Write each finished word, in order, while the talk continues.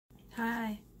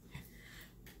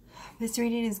This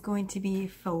reading is going to be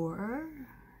for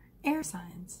air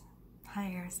signs.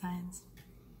 Hi, air signs.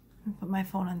 I'm gonna put my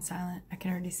phone on silent. I can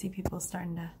already see people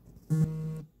starting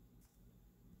to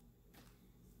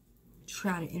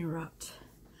try to interrupt.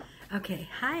 Okay,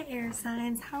 hi, air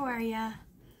signs. How are ya?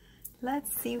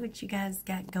 Let's see what you guys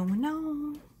got going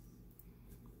on.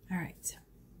 All right.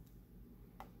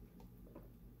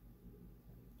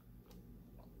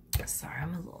 Sorry,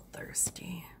 I'm a little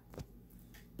thirsty.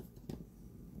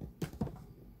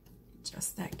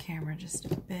 Adjust that camera just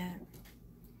a bit.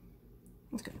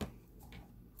 That's good.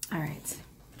 All right.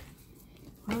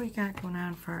 What do we got going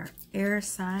on for our air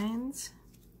signs?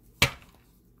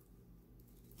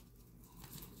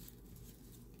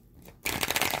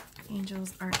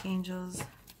 Angels, archangels,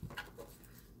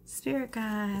 spirit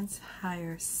guides,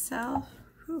 higher self.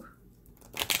 Whew.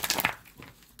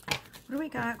 What do we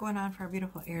got going on for our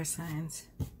beautiful air signs?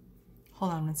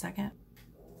 Hold on one second.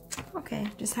 Okay,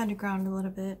 just had to ground a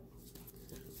little bit.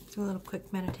 Do a little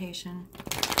quick meditation.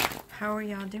 How are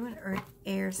y'all doing,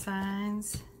 air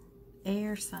signs?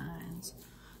 Air signs.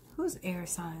 Who's air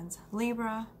signs?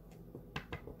 Libra.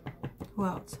 Who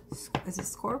else? Is it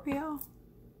Scorpio?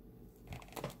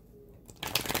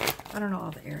 I don't know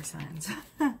all the air signs.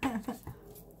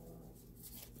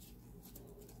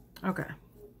 Okay.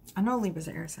 I know Libra's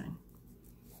an air sign.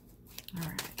 All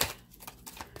right.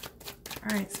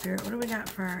 All right, Spirit, what do we got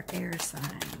for our air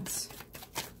signs?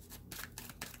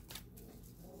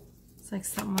 It's like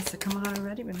something must have come out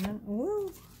already, but then,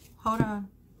 woo, hold on.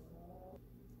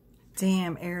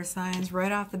 Damn, air signs.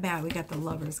 Right off the bat, we got the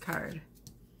Lovers card.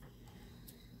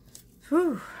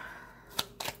 Whew.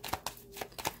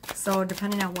 So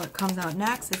depending on what comes out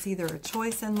next, it's either a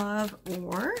choice in love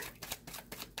or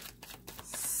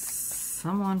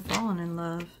someone falling in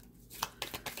love.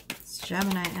 It's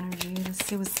Gemini energy. Let's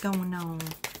see what's going on.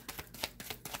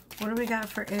 What do we got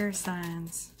for air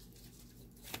signs?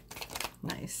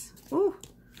 Nice. Ooh.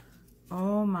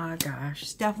 Oh my gosh.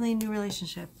 It's definitely a new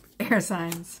relationship. Air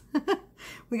signs.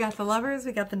 We got the Lovers,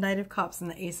 we got the Knight of Cups, and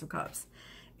the Ace of Cups.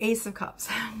 Ace of Cups.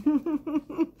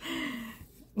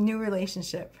 New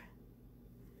relationship.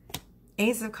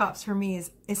 Ace of Cups for me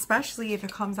is, especially if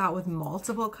it comes out with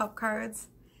multiple cup cards,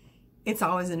 it's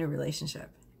always a new relationship.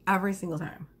 Every single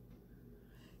time.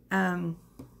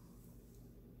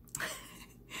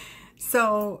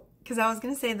 So, because I was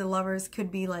going to say the Lovers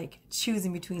could be like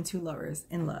choosing between two lovers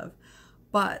in love.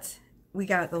 But we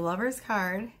got the Lovers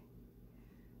card.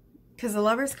 Because the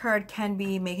Lovers card can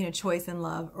be making a choice in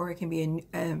love, or it can be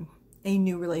a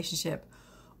new relationship,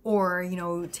 or, you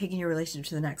know, taking your relationship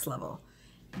to the next level.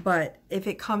 But if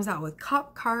it comes out with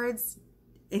cup cards,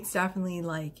 it's definitely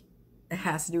like it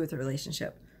has to do with the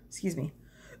relationship. Excuse me.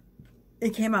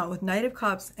 It came out with Knight of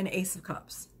Cups and Ace of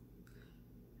Cups.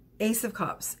 Ace of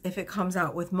Cups, if it comes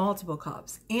out with multiple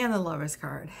cups, and the Lovers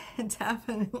card,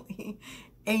 definitely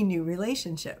a new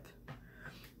relationship.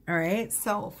 All right,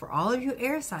 so for all of you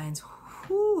air signs,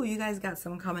 whoo, you guys got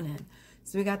some coming in.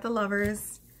 So we got the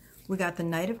Lovers, we got the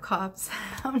Knight of Cups.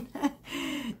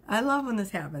 I love when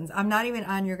this happens. I'm not even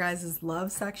on your guys'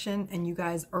 love section, and you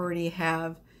guys already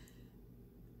have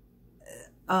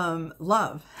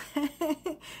love.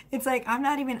 It's like I'm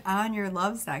not even on your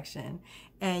love section,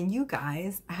 and you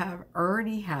guys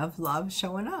already have love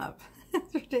showing up.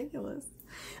 It's ridiculous.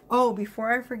 Oh,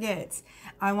 before I forget,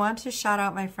 I want to shout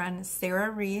out my friend Sarah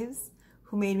Reeves,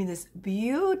 who made me this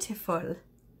beautiful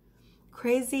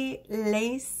crazy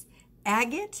lace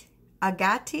agate,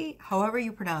 however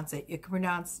you pronounce it. You can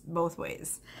pronounce both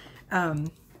ways.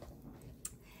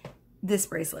 This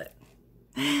bracelet.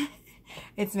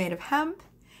 It's made of hemp,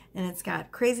 and it's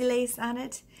got crazy lace on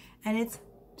it, and it's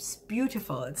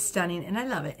beautiful. It's stunning, and I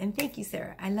love it. And thank you,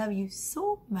 Sarah. I love you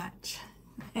so much.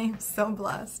 I am so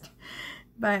blessed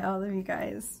by all of you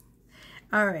guys.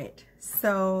 All right,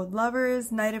 so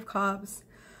Lovers, Knight of Cups.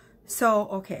 So,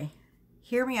 okay,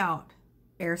 hear me out,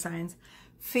 air signs.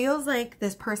 Feels like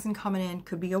this person coming in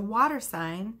could be a water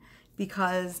sign,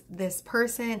 because this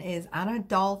person is on a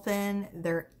dolphin.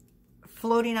 They're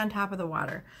floating on top of the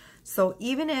water. So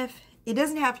even if it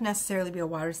doesn't have to necessarily be a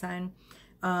water sign,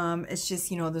 it's just,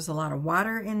 you know, there's a lot of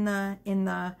water in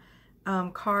the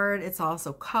card. It's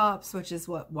also cups, which is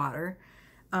what water,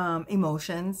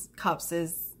 emotions. Cups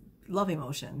is love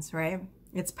emotions, right?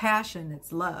 It's passion,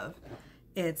 it's love,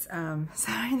 it's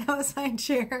sorry, that was my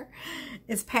chair.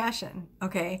 It's passion.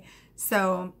 Okay,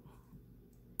 so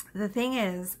the thing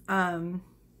is,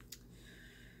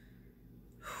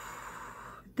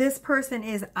 this person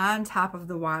is on top of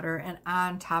the water and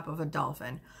on top of a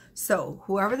dolphin. So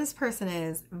whoever this person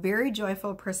is, very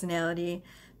joyful personality.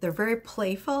 They're very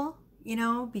playful. you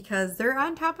know, because they're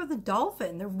on top of the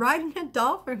dolphin. They're riding a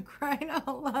dolphin, crying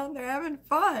out loud. They're having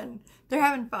fun. They're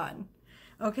having fun.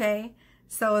 Okay?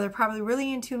 So they're probably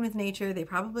really in tune with nature. They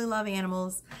probably love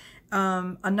animals.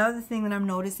 Another thing that I'm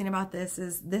noticing about this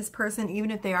is this person, even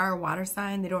if they are a water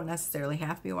sign, they don't necessarily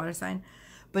have to be a water sign.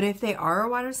 But if they are a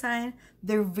water sign,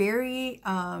 they're very,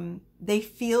 they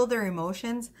feel their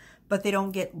emotions, but they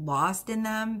don't get lost in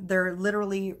them. They're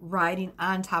literally riding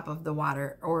on top of the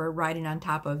water or riding on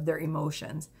top of their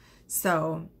emotions.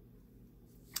 So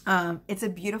it's a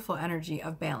beautiful energy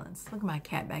of balance. Look at my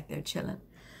cat back there chilling.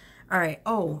 All right.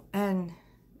 Oh, and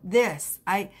this,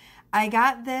 I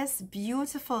got this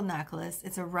beautiful necklace.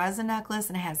 It's a resin necklace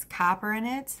and it has copper in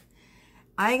it.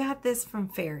 I got this from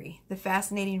Fairy, the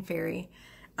Fascinating Fairy.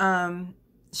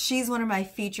 She's one of my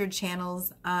featured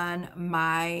channels on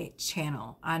my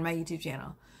channel, on my YouTube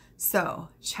channel. So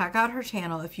check out her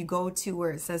channel. If you go to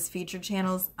where it says featured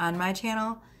channels on my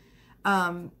channel,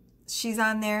 she's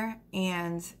on there,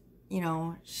 and you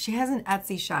know, she has an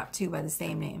Etsy shop too by the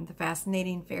same name, the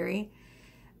Fascinating Fairy.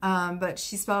 But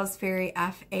she spells fairy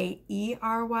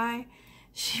F-A-E-R-Y.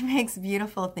 She makes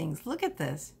beautiful things. Look at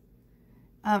this.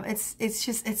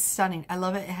 It's stunning. I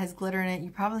love it. It has glitter in it.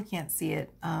 You probably can't see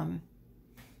it.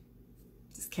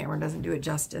 This camera doesn't do it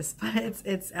justice, but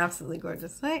it's absolutely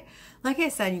gorgeous. Like I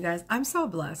said, you guys, I'm so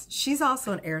blessed. She's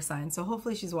also an air sign, so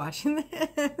hopefully she's watching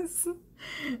this.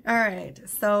 All right,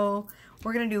 so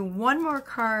we're going to do one more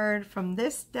card from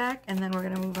this deck, and then we're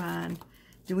going to move on.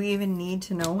 Do we even need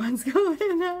to know what's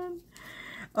going on?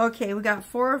 Okay, we got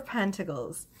Four of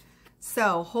Pentacles.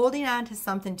 So, holding on to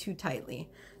something too tightly.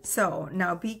 So,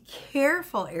 now be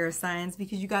careful, air signs,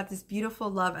 because you got this beautiful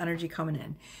love energy coming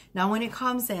in. Now, when it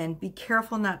comes in, be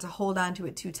careful not to hold on to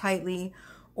it too tightly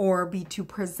or be too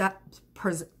possessive.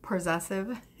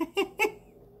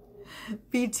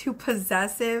 Be too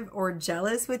possessive or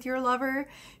jealous with your lover,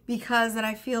 because then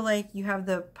I feel like you have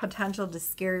the potential to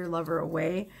scare your lover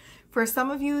away. For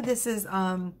some of you, this is,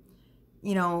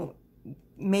 you know,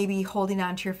 maybe holding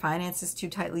on to your finances too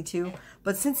tightly too.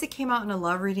 But since it came out in a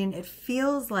love reading, it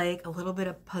feels like a little bit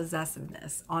of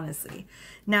possessiveness, honestly.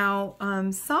 Now,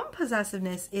 some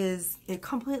possessiveness is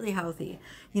completely healthy.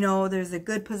 You know, there's a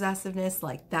good possessiveness,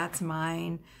 like that's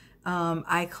mine.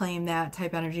 I claim that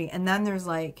type energy. And then there's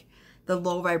like the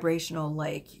low vibrational,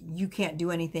 like you can't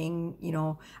do anything, you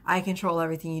know, I control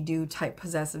everything you do type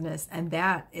possessiveness. And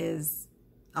that is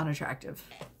unattractive.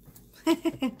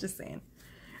 Just saying.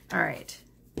 All right.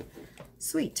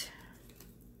 Sweet.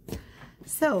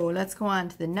 So let's go on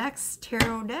to the next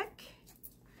tarot deck,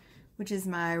 which is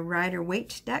my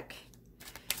Rider-Waite deck.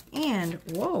 And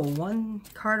whoa, one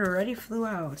card already flew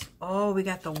out. Oh, we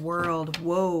got the World.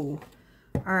 Whoa.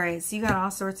 All right, so you got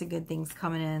all sorts of good things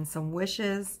coming in. Some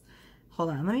wishes. Hold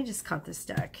on, let me just cut this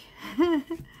deck.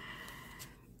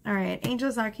 All right,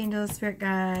 angels, archangels, spirit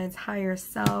guides, higher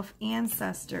self,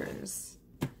 ancestors.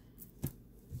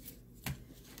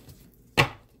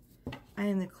 I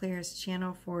am the clearest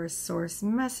channel for source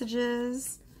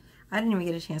messages. I didn't even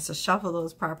get a chance to shuffle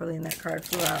those properly and that card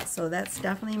flew out. So that's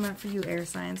definitely meant for you, air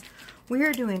signs. We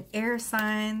are doing air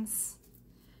signs,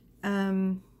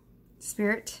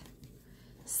 spirit.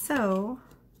 So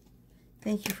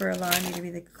thank you for allowing me to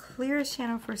be the clearest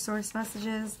channel for source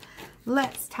messages.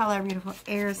 Let's tell our beautiful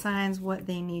air signs what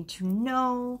they need to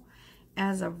know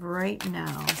as of right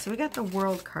now. So we got the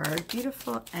World card.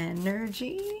 Beautiful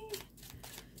energy.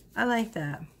 I like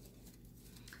that.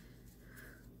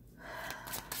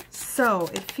 So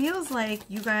it feels like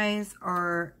you guys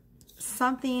are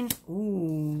something.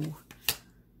 Ooh,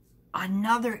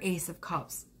 another Ace of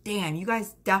Cups. Damn, you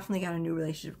guys definitely got a new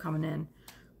relationship coming in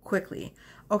quickly.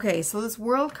 Okay, so this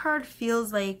World card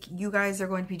feels like you guys are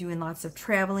going to be doing lots of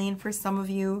traveling for some of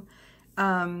you.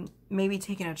 Maybe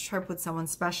taking a trip with someone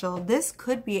special. This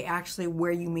could be actually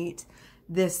where you meet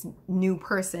this new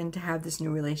person to have this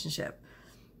new relationship.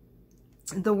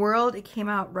 The World, it came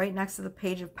out right next to the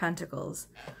Page of Pentacles.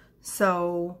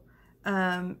 So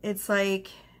it's like,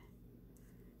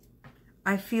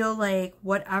 I feel like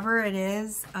whatever it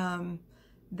is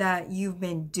that you've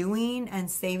been doing and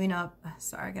saving up,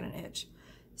 sorry, I got an itch,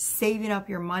 saving up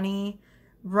your money,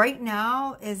 right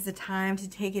now is the time to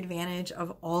take advantage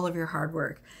of all of your hard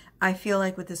work. I feel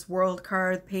like with this World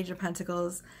card, Page of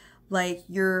Pentacles, like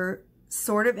you're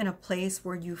sort of in a place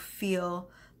where you feel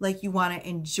like you want to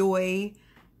enjoy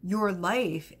your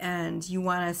life and you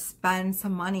want to spend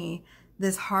some money,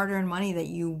 this hard-earned money that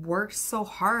you worked so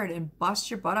hard and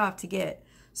bust your butt off to get.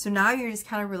 So now you're just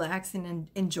kind of relaxing and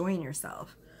enjoying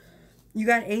yourself. You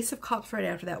got Ace of Cups right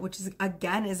after that, which is,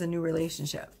 again, is a new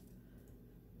relationship.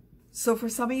 So for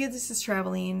some of you, this is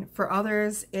traveling. For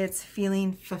others, it's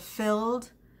feeling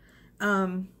fulfilled,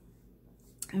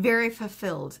 very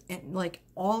fulfilled, like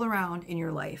all around in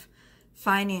your life.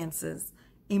 Finances,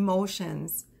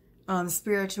 emotions,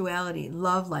 spirituality,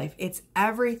 love life. It's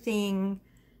everything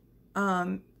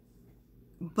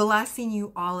blessing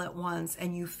you all at once,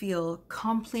 and you feel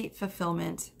complete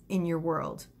fulfillment in your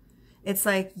world. It's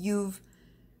like you've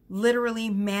literally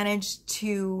managed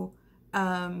to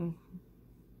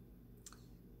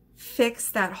fix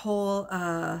that whole,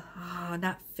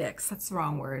 not fix, that's the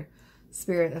wrong word.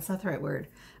 Spirit, that's not the right word.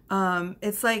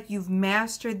 It's like you've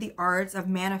mastered the arts of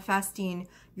manifesting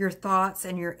your thoughts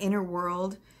and your inner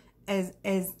world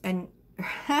and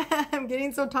I'm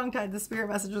getting so tongue-tied. The spirit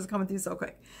message is coming through so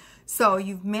quick. So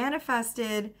you've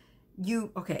manifested,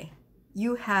 you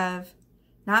have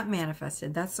not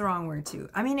manifested. That's the wrong word too.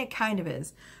 I mean, it kind of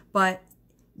is, but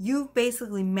you've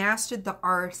basically mastered the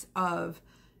art of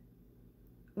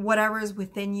whatever is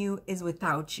within you is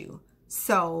without you.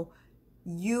 So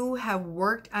you have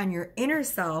worked on your inner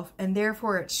self, and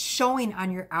therefore it's showing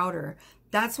on your outer.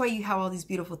 That's why you have all these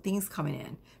beautiful things coming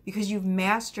in, because you've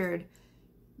mastered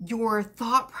your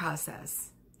thought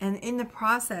process. And in the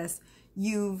process,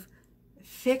 you've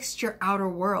fixed your outer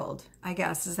world, I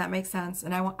guess. Does that make sense?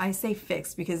 And I say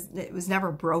fixed because it was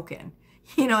never broken.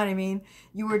 You know what I mean?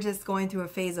 You were just going through a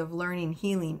phase of learning,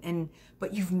 healing,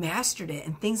 but you've mastered it,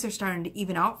 and things are starting to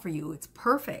even out for you. It's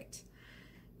perfect.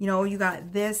 You know, you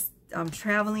got this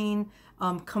traveling,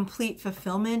 complete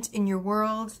fulfillment in your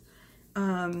world,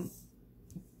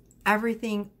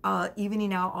 everything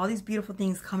evening out, all these beautiful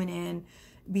things coming in,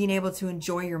 being able to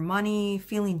enjoy your money,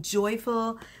 feeling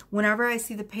joyful. Whenever I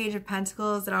see the Page of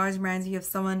Pentacles, it always reminds me of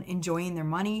someone enjoying their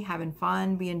money, having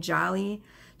fun, being jolly,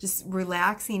 just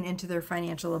relaxing into their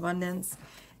financial abundance.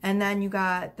 And then you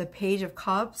got the Page of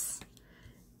Cups.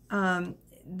 The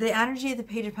energy of the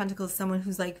Page of Pentacles is someone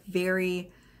who's like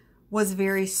was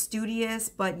very studious,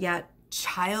 but yet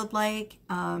childlike.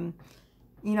 You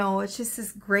know, it's just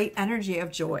this great energy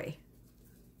of joy.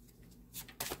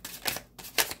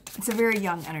 It's a very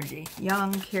young energy.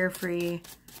 Young, carefree,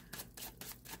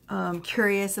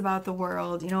 curious about the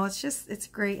world. You know, it's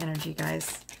great energy,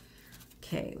 guys.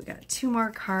 Okay, we got 2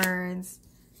 more cards.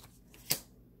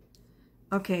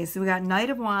 Okay, so we got Knight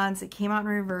of Wands. It came out in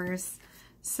reverse.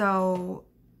 So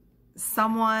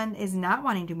someone is not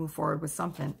wanting to move forward with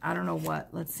something. I don't know what.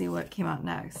 Let's see what came out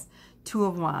next. 2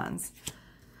 of Wands.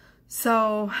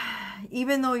 So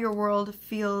even though your world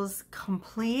feels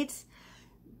complete,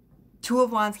 2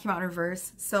 of Wands came out in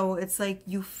reverse. So it's like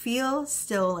you feel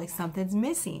still like something's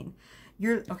missing.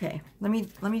 Okay, let me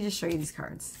just show you these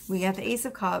cards. We got the Ace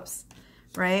of Cups,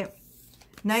 right?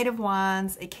 Knight of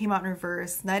Wands, it came out in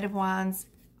reverse. Knight of Wands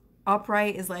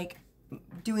upright is like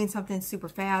doing something super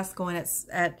fast, going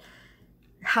at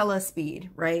hella speed,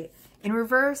 right? In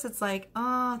reverse, it's like,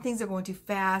 oh, things are going too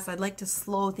fast. I'd like to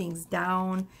slow things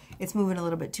down. It's moving a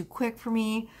little bit too quick for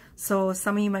me. So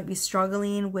some of you might be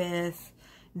struggling with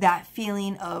that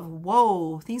feeling of,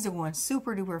 whoa, things are going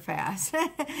super duper fast.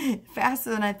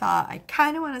 Faster than I thought. I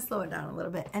kind of want to slow it down a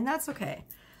little bit, and that's okay.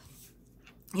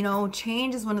 You know,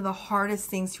 change is one of the hardest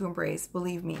things to embrace.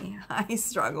 Believe me, I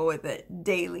struggle with it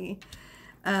daily.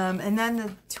 And then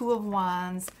the 2 of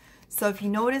Wands. So if you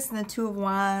notice in the 2 of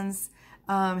Wands,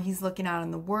 he's looking out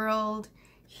in the world.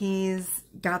 He's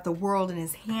got the world in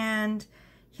his hand.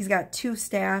 He's got 2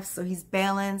 staffs, so he's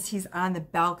balanced. He's on the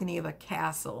balcony of a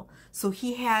castle. So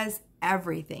he has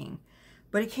everything.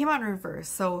 But it came out in reverse.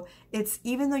 So it's,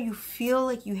 even though you feel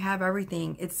like you have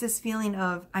everything, it's this feeling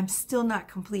of, I'm still not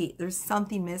complete. There's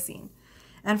something missing.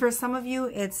 And for some of you,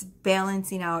 it's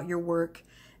balancing out your work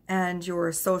and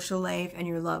your social life and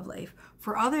your love life.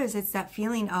 For others, it's that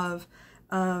feeling of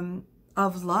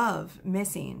love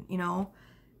missing. You know,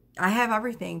 I have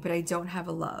everything, but I don't have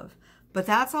a love. But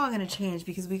that's all going to change,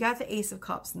 because we got the Ace of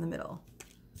Cups in the middle.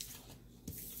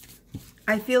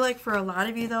 I feel like for a lot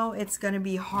of you, though, it's going to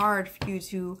be hard for you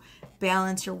to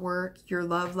balance your work, your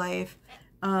love life,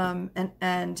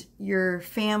 and your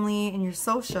family and your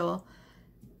social,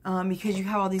 because you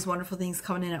have all these wonderful things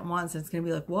coming in at once. And it's going to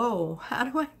be like, whoa, how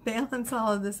do I balance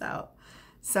all of this out?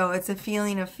 So it's a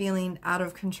feeling of feeling out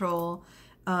of control,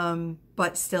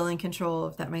 but still in control,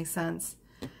 if that makes sense.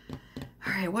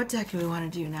 All right, what deck do we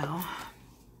want to do now?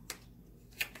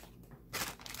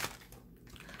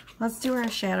 Let's do our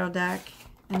shadow deck,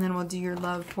 and then we'll do your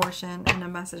love portion and a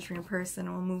message from your person,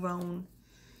 and we'll move on. And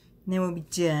then we'll be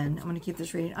done. I'm going to keep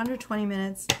this reading under 20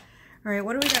 minutes. All right,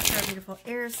 what do we got for our beautiful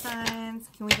air signs?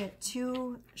 Can we get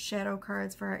 2 shadow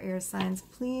cards for our air signs,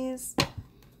 please?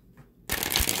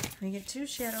 Can we get 2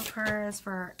 shadow cards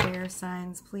for our air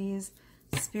signs, please?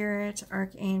 Spirit,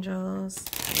 archangels,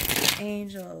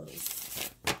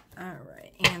 angels. All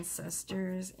right,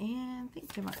 ancestors, and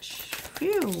thank you much.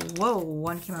 Phew, whoa,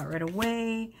 one came out right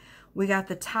away. We got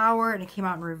the Tower, and it came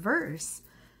out in reverse.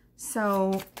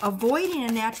 So, avoiding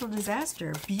a natural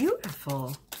disaster.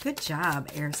 Beautiful. Good job,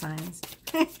 air signs.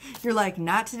 You're like,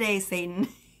 not today, Satan.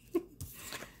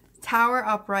 Tower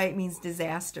upright means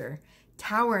disaster.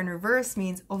 Tower in reverse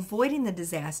means avoiding the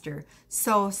disaster.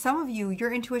 So some of you,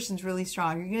 your intuition's really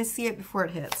strong. You're going to see it before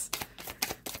it hits.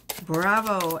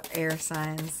 Bravo, air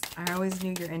signs. I always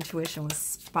knew your intuition was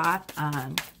spot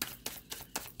on.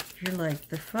 You're like,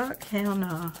 the fuck? Hell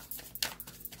no.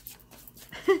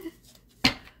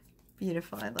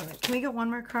 Beautiful. I love it. Can we get one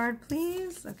more card,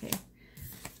 please? Okay.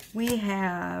 We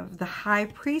have the High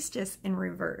Priestess in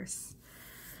reverse.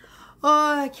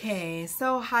 Okay,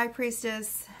 so High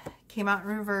Priestess came out in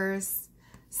reverse.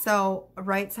 So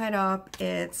right side up,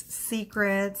 it's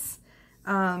secrets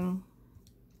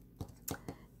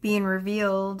being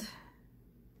revealed.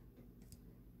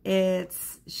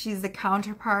 She's the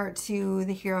counterpart to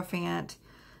the Hierophant.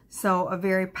 So a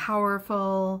very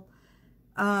powerful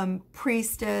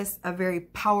priestess, a very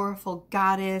powerful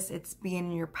goddess. It's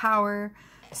being in your power.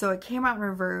 So it came out in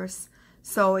reverse.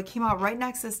 So it came out right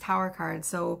next to this Tower card.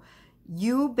 So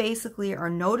you basically are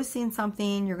noticing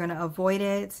something, you're going to avoid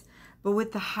it. But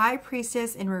with the High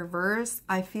Priestess in reverse,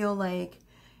 I feel like,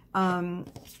 I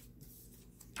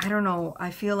don't know,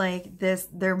 I feel like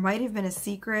there might have been a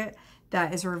secret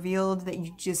that is revealed that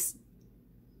you just,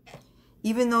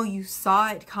 even though you saw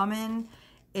it coming,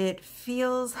 it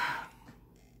feels,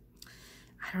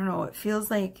 I don't know, it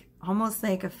feels like, almost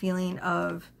like a feeling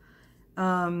of,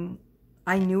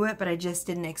 I knew it, but I just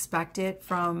didn't expect it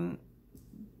from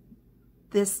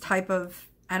this type of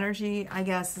energy, I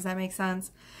guess. Does that make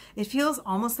sense? It feels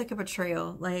almost like a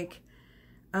betrayal. Like,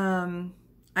 I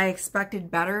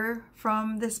expected better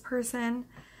from this person.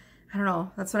 I don't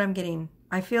know. That's what I'm getting.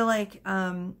 I feel like,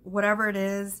 whatever it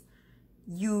is,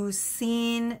 you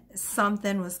seen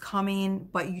something was coming,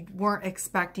 but you weren't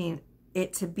expecting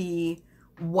it to be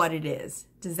what it is.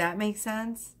 Does that make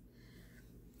sense?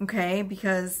 Okay,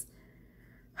 because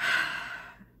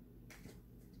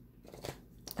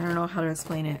I don't know how to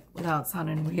explain it without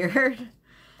sounding weird.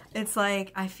 It's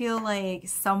like, I feel like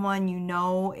someone you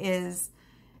know is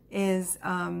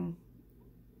gonna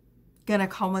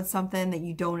come with something that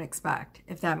you don't expect,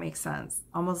 if that makes sense.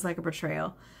 Almost like a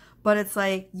betrayal. But it's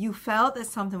like, you felt that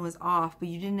something was off, but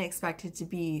you didn't expect it to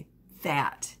be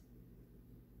that.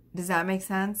 Does that make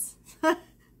sense?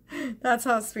 That's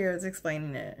how Spirit's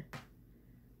explaining it.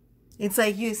 It's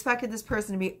like you expected this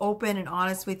person to be open and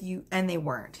honest with you, and they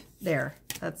weren't. There.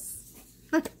 That's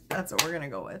what we're going to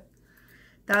go with.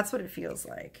 That's what it feels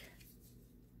like.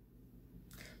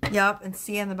 Yep, and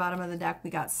see on the bottom of the deck,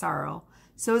 we got sorrow.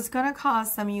 So it's going to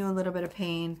cause some of you a little bit of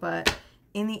pain, but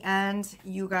in the end,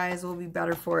 you guys will be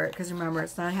better for it. Because remember,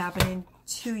 it's not happening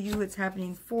to you, it's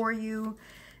happening for you.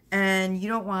 And you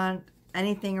don't want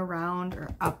anything around or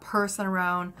a person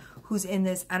around who's in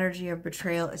this energy of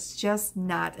betrayal. It's just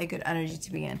not a good energy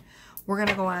to be in. We're going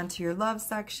to go on to your love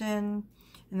section,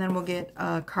 and then we'll get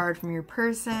a card from your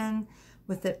person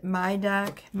with it, my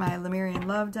deck, my Lemurian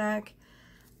love deck.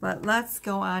 But let's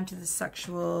go on to the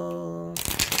sexual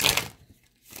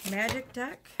magic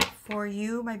deck for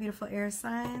you, my beautiful air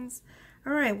signs.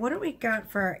 All right, what do we got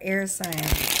for our air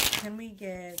signs? Can we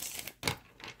get...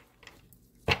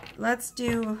 Let's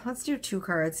do 2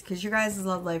 cards, because your guys'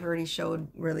 love life already showed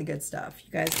really good stuff.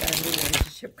 You guys got a new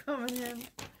relationship coming in.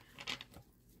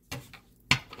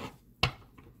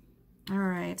 All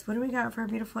right, what do we got for our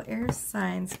beautiful air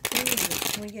signs?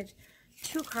 Please, can we get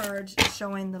 2 cards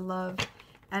showing the love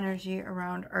energy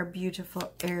around our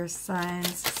beautiful air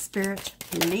signs? Spirit,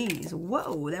 please.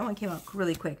 Whoa, that one came out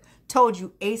really quick. Told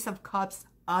you, Ace of Cups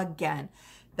again.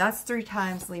 That's 3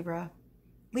 times, Libra.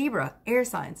 Libra, air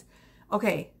signs.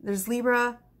 Okay, there's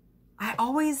Libra. I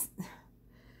always...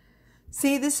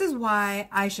 See, this is why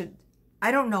I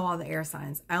don't know all the air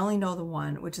signs. I only know the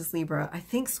one, which is Libra. I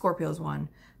think Scorpio's one.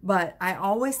 But I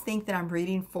always think that I'm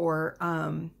reading for,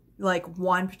 like,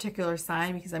 one particular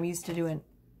sign, because I'm used to doing...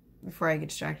 Before I get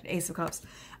distracted, Ace of Cups.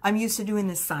 I'm used to doing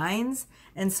the signs.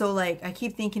 And so, like, I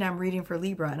keep thinking I'm reading for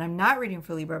Libra. And I'm not reading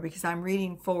for Libra, because I'm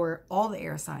reading for all the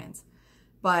air signs.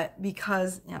 But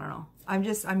because, I don't know.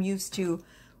 I'm used to...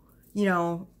 you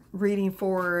know, reading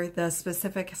for the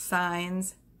specific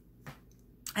signs.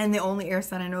 And the only air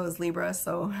sign I know is Libra,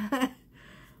 so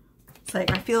it's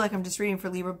like, I feel like I'm just reading for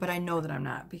Libra, but I know that I'm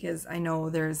not, because I know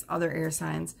there's other air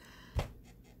signs.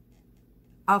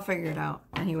 I'll figure it out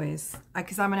anyways,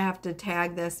 because I'm going to have to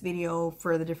tag this video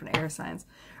for the different air signs.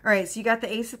 All right, so you got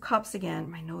the Ace of Cups again.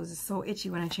 My nose is so itchy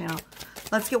when I channel.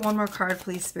 Let's get one more card,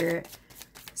 please, Spirit.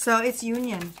 So it's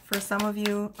union for some of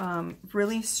you.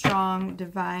 Really strong,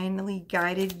 divinely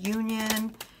guided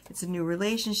union. It's a new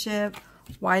relationship.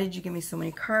 Why did you give me so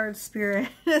many cards, Spirit?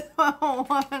 I just want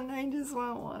one. I just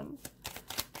want one.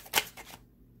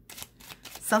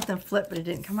 Something flipped, but it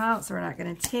didn't come out, so we're not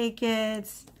going to take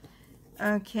it.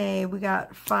 Okay, we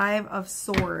got 5 of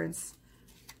Swords.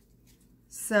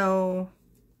 So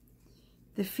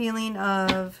the feeling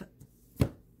of,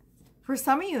 for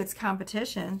some of you, it's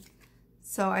competition.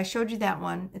 So I showed you that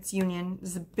one. It's union.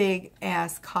 There's a big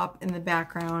ass cup in the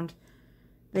background.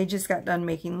 They just got done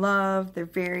making love. They're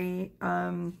very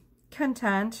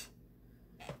content.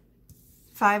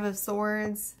 5 of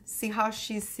Swords. See how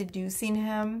she's seducing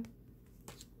him?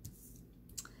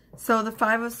 So the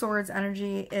 5 of Swords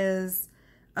energy is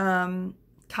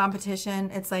competition.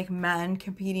 It's like men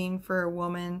competing for a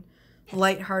woman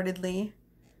lightheartedly.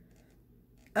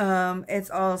 It's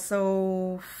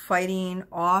also fighting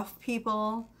off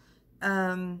people,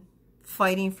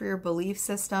 fighting for your belief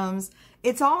systems.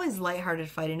 It's always lighthearted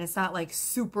fighting. It's not like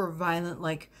super violent,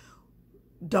 like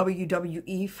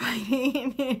WWE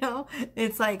fighting, you know?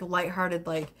 It's like lighthearted,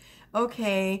 like,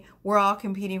 okay, we're all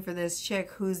competing for this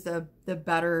chick who's the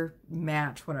better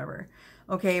match, whatever.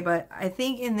 Okay, but I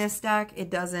think in this deck, it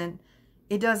doesn't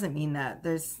mean that.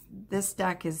 This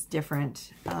deck is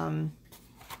different.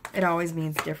 It always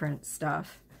means different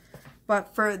stuff.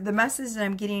 But for the message that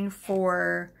I'm getting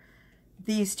for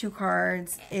these 2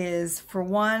 cards is, for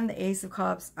one, the Ace of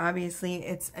Cups, obviously,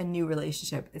 it's a new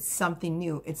relationship. It's something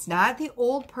new. It's not the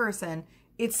old person.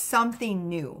 It's something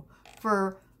new.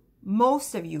 For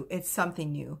most of you, it's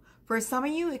something new. For some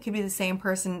of you, it could be the same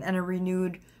person and a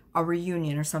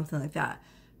reunion or something like that.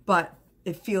 But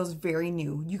it feels very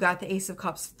new. You got the Ace of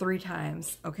Cups 3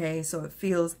 times, okay? So it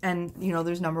feels, and you know,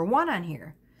 there's number 1 on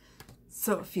here.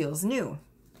 So it feels new.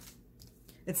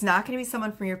 It's not going to be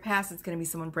someone from your past. It's going to be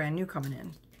someone brand new coming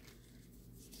in.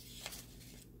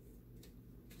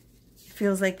 It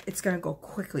feels like it's going to go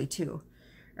quickly too.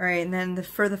 All right, and then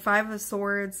for the 5 of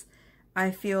Swords,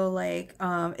 I feel like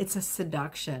it's a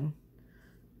seduction.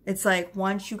 It's like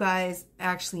once you guys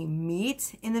actually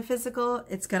meet in the physical,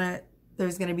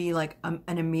 there's gonna be like an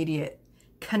immediate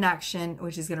connection,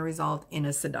 which is gonna result in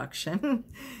a seduction.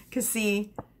 Because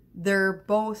see, they're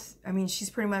both, I mean, she's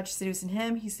pretty much seducing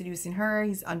him, he's seducing her,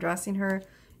 he's undressing her.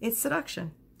 It's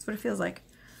seduction. That's what it feels like.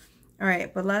 All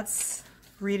right, but let's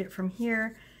read it from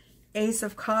here. Ace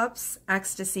of Cups,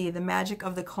 ecstasy, the magic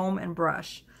of the comb and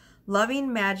brush.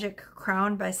 Loving magic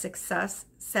crowned by success,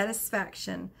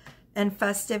 satisfaction, and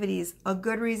festivities. A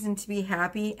good reason to be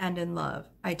happy and in love.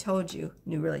 I told you,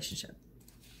 new relationship.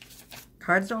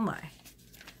 Cards don't lie.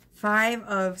 5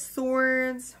 of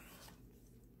Swords.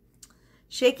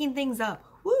 Shaking things up.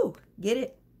 Woo, get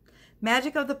it?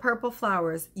 Magic of the purple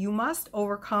flowers. You must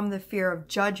overcome the fear of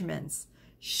judgments,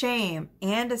 shame,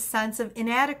 and a sense of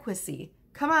inadequacy.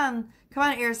 Come on,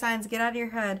 air signs, get out of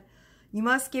your head. You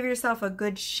must give yourself a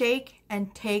good shake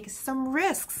and take some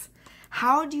risks.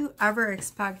 How do you ever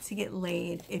expect to get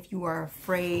laid if you are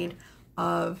afraid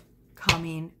of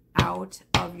coming out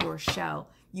of your shell?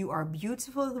 You are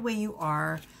beautiful the way you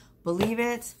are. Believe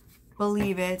it,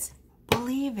 believe it,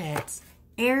 believe it.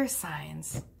 Air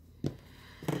signs.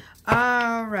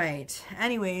 All right.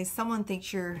 Anyways, someone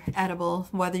thinks you're edible,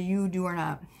 whether you do or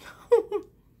not.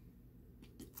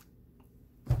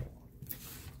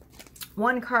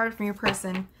 One card from your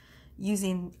person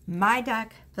using my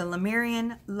deck, the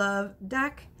Lemurian Love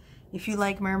deck. If you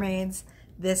like mermaids,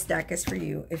 this deck is for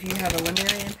you. If you have a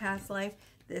Lemurian past life,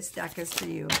 this deck is for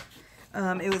you.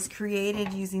 It was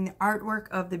created using the artwork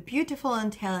of the beautiful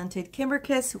and talented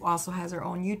Kimberkiss, who also has her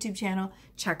own YouTube channel.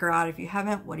 Check her out if you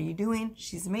haven't. What are you doing?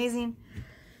 She's amazing.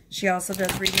 She also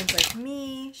does readings like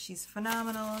me. She's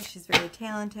phenomenal. She's very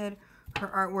talented. Her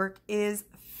artwork is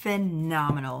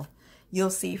phenomenal. You'll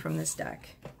see from this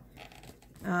deck.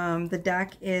 The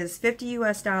deck is $50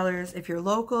 US. If you're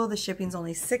local, the shipping's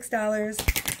only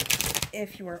 $6.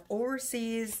 If you are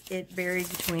overseas, it varies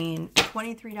between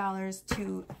 $23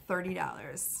 to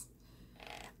 $30.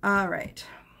 All right.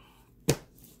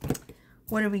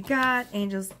 What do we got?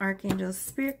 Angels, archangels,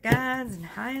 spirit guides, and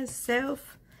highest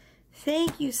self.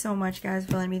 Thank you so much, guys,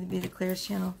 for letting me be the clearest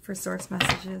channel for source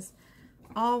messages.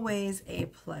 Always a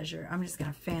pleasure. I'm just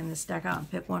going to fan this deck out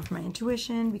and pick one for my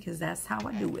intuition because that's how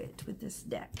I do it with this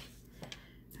deck.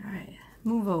 All right.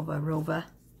 Move over, Rova.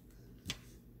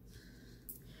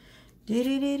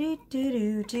 I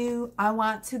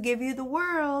want to give you the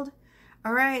world.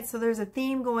 All right, so there's a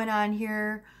theme going on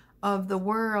here of the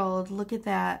world. Look at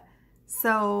that.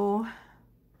 So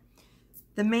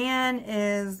the man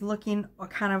is looking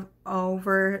kind of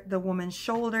over the woman's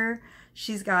shoulder.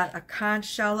 She's got a conch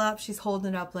shell up. She's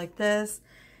holding it up like this.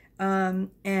 And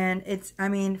it's, I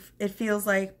mean, it feels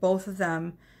like both of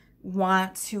them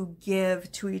want to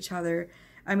give to each other.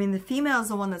 I mean, the female is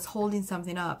the one that's holding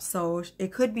something up. So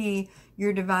it could be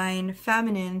your divine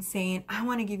feminine saying, I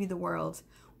want to give you the world.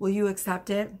 Will you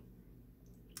accept it?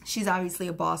 She's obviously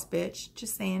a boss bitch,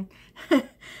 just saying.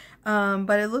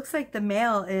 But it looks like the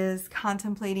male is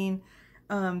contemplating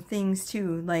things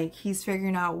too. Like he's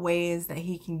figuring out ways that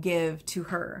he can give to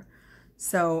her.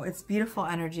 So it's beautiful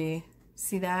energy.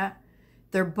 See that?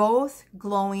 They're both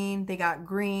glowing. They got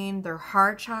green. Their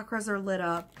heart chakras are lit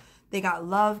up. They got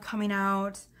love coming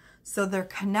out. So they're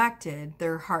connected.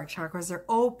 Their heart chakras are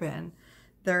open.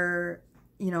 Their,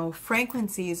 you know,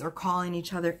 frequencies are calling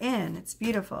each other in. It's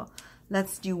beautiful.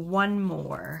 Let's do one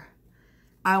more.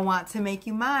 I want to make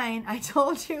you mine. I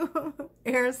told you,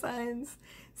 air signs.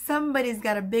 Somebody's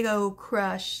got a big old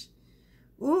crush.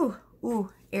 Ooh,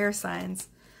 air signs.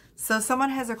 So someone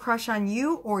has a crush on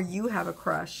you, or you have a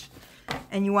crush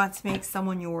and you want to make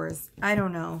someone yours. I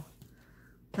don't know.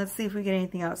 Let's see if we get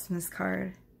anything else from this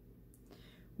card.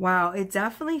 Wow, it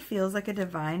definitely feels like a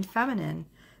divine feminine.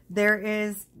 There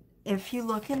is, if you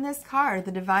look in this card,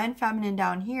 the divine feminine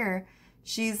down here,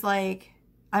 she's like,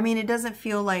 I mean, it doesn't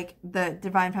feel like the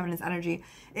divine feminine's energy.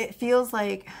 It feels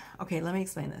like, okay, let me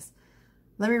explain this.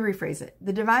 Let me rephrase it.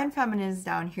 The divine feminine is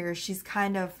down here. She's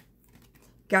kind of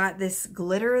got this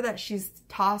glitter that she's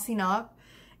tossing up.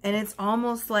 And it's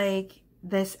almost like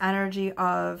this energy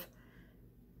of,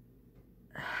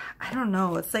 I don't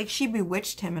know. It's like she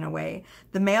bewitched him in a way.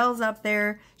 The male's up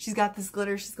there. She's got this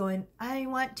glitter. She's going, I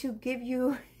want to give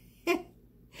you,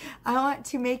 I want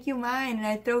to make you mine. And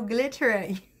I throw glitter at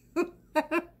you.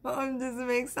 It doesn't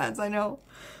make sense, I know.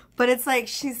 But it's like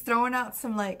she's throwing out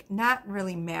some, like, not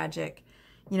really magic,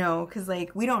 you know, because,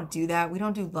 like, we don't do that. We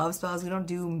don't do love spells. We don't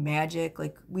do magic.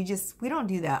 Like, we don't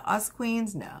do that. Us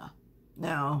queens,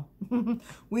 no.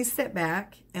 We sit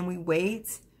back and we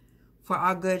wait for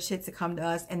our good shit to come to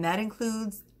us. And that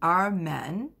includes our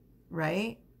men,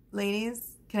 right,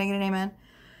 ladies? Can I get an amen?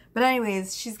 But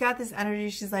anyways, she's got this energy.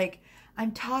 She's like,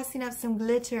 I'm tossing up some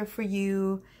glitter for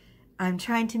you. I'm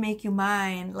trying to make you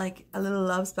mine, like a little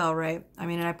love spell, right? I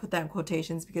mean, and I put that in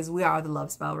quotations because we are the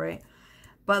love spell, right?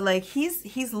 But like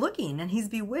he's looking and he's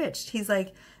bewitched. He's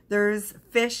like, there's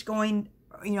fish going,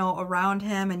 you know, around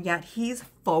him, and yet he's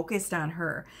focused on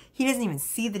her. He doesn't even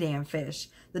see the damn fish.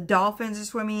 The dolphins are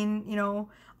swimming, you know,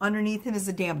 underneath him is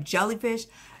a damn jellyfish.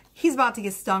 He's about to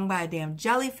get stung by a damn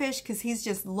jellyfish because he's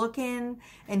just looking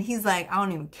and he's like, I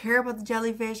don't even care about the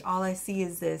jellyfish. All I see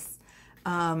is this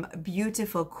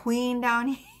beautiful queen down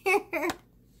here.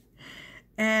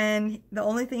 And the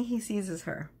only thing he sees is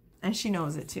her. And she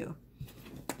knows it too.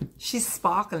 She's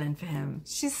sparkling for him.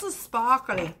 She's so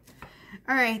sparkly.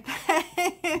 All right.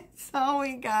 That's all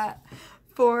we got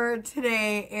for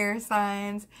today, air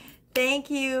signs. Thank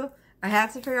you. I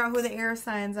have to figure out who the air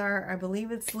signs are. I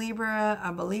believe it's Libra.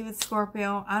 I believe it's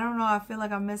Scorpio. I don't know. I feel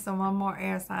like I'm missing one more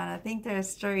air sign. I think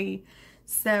there's 3.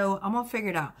 So I'm going to figure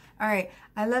it out. All right.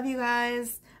 I love you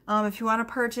guys. If you want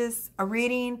to purchase a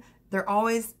reading, they're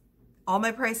always, all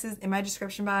my prices in my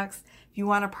description box. If you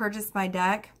want to purchase my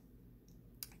deck,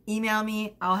 email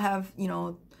me. I'll have, you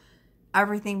know,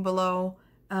 everything below.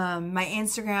 My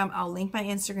Instagram, I'll link my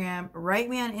Instagram. Write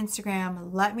me on Instagram.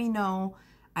 Let me know.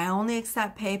 I only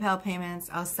accept PayPal payments.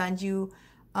 I'll send you,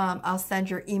 I'll send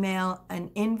your email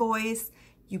an invoice.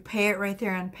 You pay it right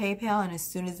there on PayPal, and as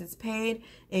soon as it's paid,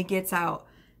 it gets out,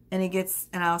 and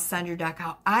I'll send your deck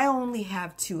out. I only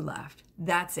have 2 left.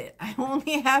 That's it. I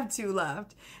only have 2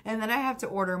 left, and then I have to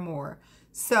order more.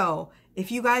 So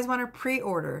if you guys want to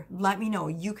pre-order, let me know.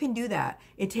 You can do that.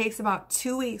 It takes about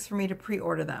 2 weeks for me to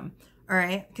pre-order them. All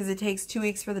right, because it takes 2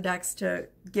 weeks for the decks to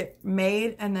get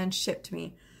made and then shipped to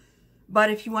me. But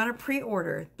if you want to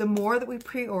pre-order, the more that we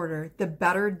pre-order, the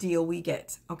better deal we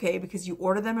get. Okay, because you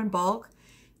order them in bulk.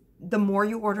 The more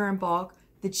you order in bulk,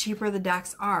 the cheaper the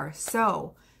decks are.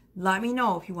 So let me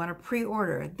know if you want to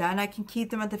pre-order. Then I can keep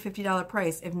them at the $50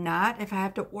 price. If not, if I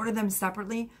have to order them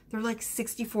separately, they're like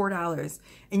 $64.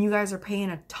 And you guys are paying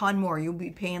a ton more. You'll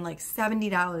be paying like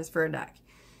 $70 for a deck.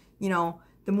 You know,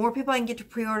 the more people I can get to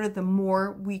pre-order, the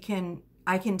more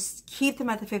I can keep them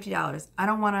at the $50. I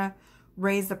don't want to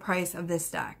raise the price of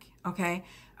this deck. Okay?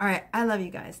 All right. I love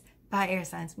you guys. Bye, air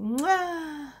signs. Mwah!